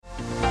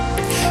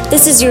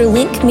This is your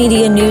Link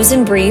Media News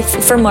in Brief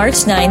for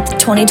March 9th,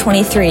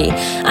 2023.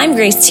 I'm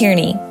Grace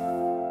Tierney.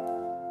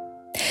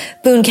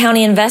 Boone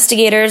County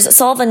investigators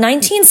solve a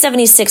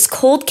 1976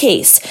 cold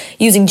case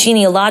using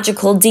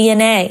genealogical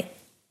DNA.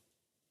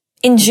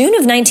 In June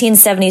of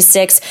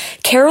 1976,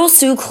 Carol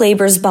Sue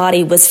Klaber's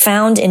body was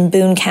found in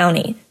Boone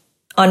County.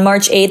 On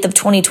March 8th of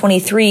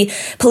 2023,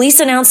 police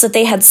announced that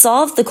they had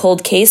solved the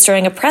cold case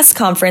during a press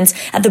conference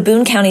at the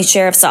Boone County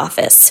Sheriff's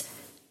Office.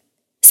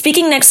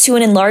 Speaking next to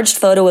an enlarged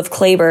photo of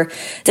Klaber,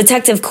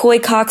 Detective Coy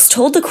Cox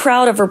told the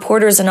crowd of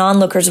reporters and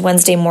onlookers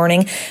Wednesday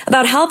morning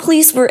about how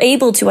police were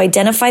able to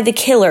identify the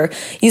killer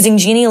using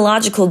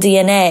genealogical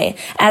DNA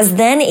as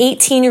then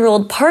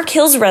 18-year-old Park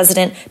Hills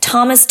resident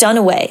Thomas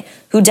Dunaway,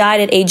 who died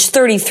at age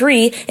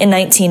 33 in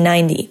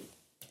 1990.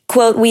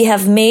 Quote, "We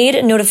have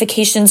made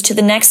notifications to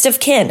the next of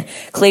kin,"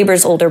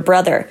 Klaber's older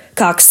brother,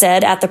 Cox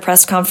said at the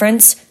press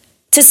conference.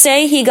 To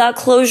say he got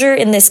closure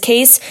in this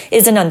case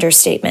is an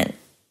understatement.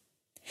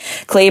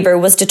 Klaber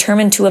was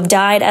determined to have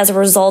died as a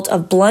result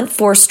of blunt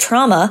force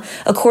trauma,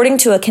 according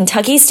to a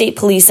Kentucky State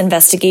Police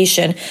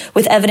investigation,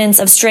 with evidence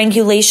of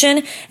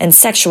strangulation and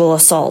sexual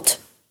assault.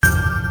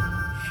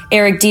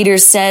 Eric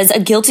Deters says a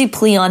guilty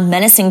plea on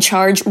menacing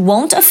charge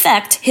won't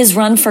affect his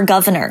run for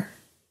governor.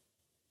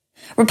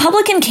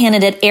 Republican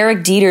candidate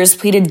Eric Deters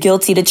pleaded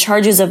guilty to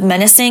charges of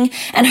menacing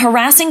and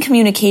harassing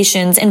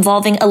communications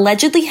involving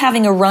allegedly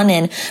having a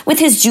run-in with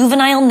his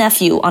juvenile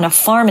nephew on a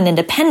farm in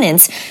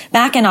Independence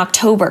back in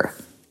October.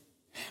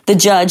 The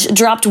judge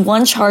dropped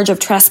one charge of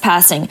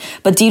trespassing,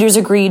 but Deters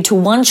agreed to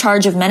one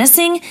charge of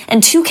menacing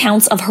and 2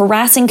 counts of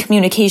harassing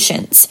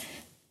communications.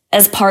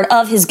 As part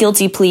of his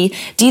guilty plea,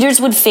 Deters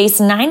would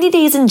face 90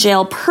 days in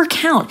jail per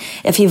count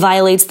if he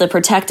violates the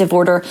protective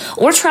order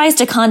or tries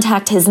to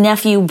contact his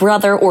nephew,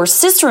 brother, or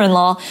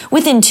sister-in-law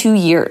within 2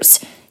 years.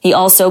 He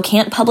also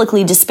can't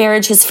publicly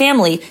disparage his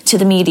family to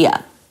the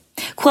media.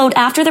 Quote,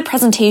 "After the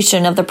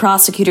presentation of the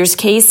prosecutor's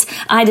case,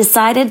 I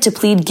decided to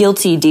plead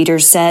guilty,"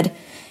 Deters said.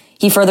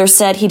 He further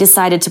said he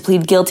decided to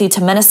plead guilty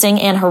to menacing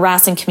and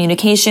harassing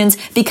communications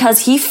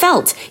because he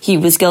felt he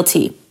was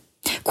guilty.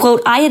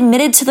 Quote, "I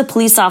admitted to the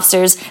police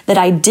officers that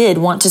I did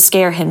want to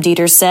scare him,"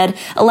 Deters said,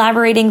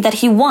 elaborating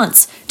that he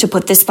wants to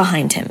put this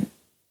behind him.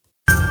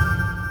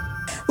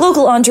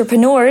 Local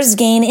entrepreneurs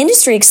gain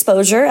industry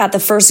exposure at the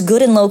first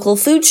Good and Local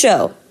food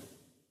show.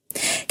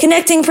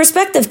 Connecting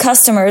prospective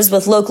customers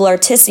with local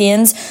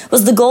artisans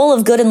was the goal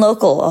of Good and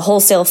Local, a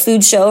wholesale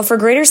food show for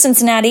greater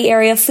Cincinnati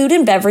area food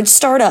and beverage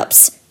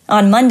startups.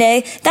 On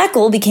Monday, that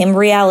goal became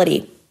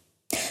reality.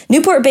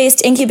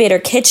 Newport-based Incubator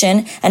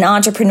Kitchen, an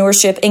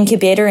entrepreneurship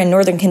incubator in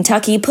northern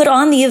Kentucky, put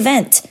on the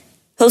event.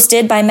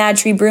 Hosted by Mad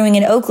Tree Brewing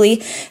in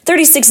Oakley,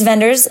 36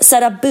 vendors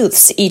set up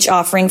booths, each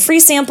offering free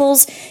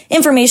samples,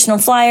 informational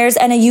flyers,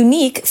 and a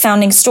unique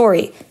founding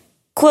story.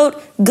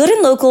 Quote, "Good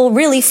and Local,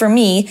 really for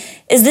me,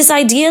 is this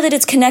idea that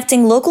it's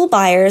connecting local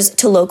buyers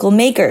to local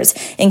makers,"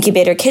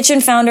 Incubator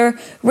Kitchen founder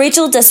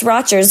Rachel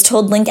Desrochers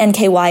told Link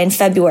NKY in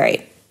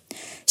February.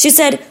 She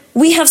said,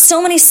 "We have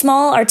so many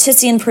small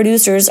artisan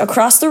producers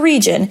across the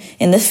region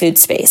in the food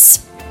space."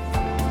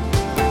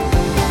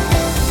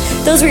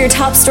 Those were your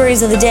top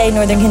stories of the day,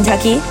 Northern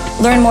Kentucky.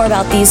 Learn more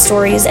about these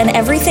stories and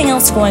everything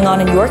else going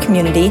on in your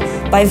community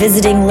by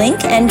visiting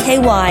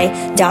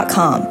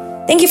linknky.com.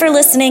 Thank you for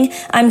listening.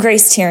 I'm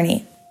Grace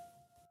Tierney.